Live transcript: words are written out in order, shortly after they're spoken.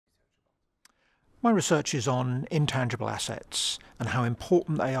My research is on intangible assets and how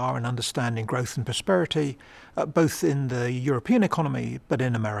important they are in understanding growth and prosperity, both in the European economy but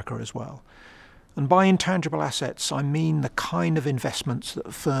in America as well. And by intangible assets, I mean the kind of investments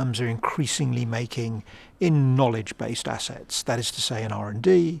that firms are increasingly making in knowledge-based assets, that is to say in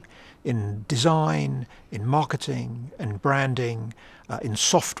R&D, in design, in marketing, in branding, in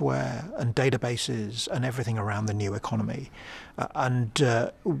software and databases and everything around the new economy.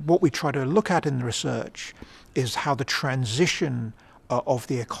 What we try to look at in the research is how the transition of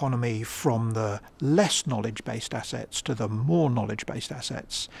the economy from the less knowledge-based assets to the more knowledge-based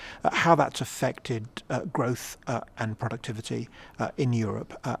assets, how that's affected growth and productivity in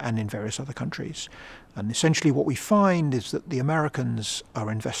Europe and in various other countries. And essentially what we find is that the Americans are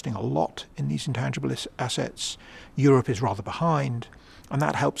investing a lot in these intangible assets. Europe is rather behind, and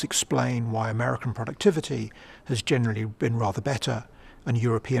that helps explain why American productivity has generally been rather better and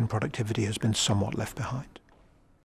European productivity has been somewhat left behind.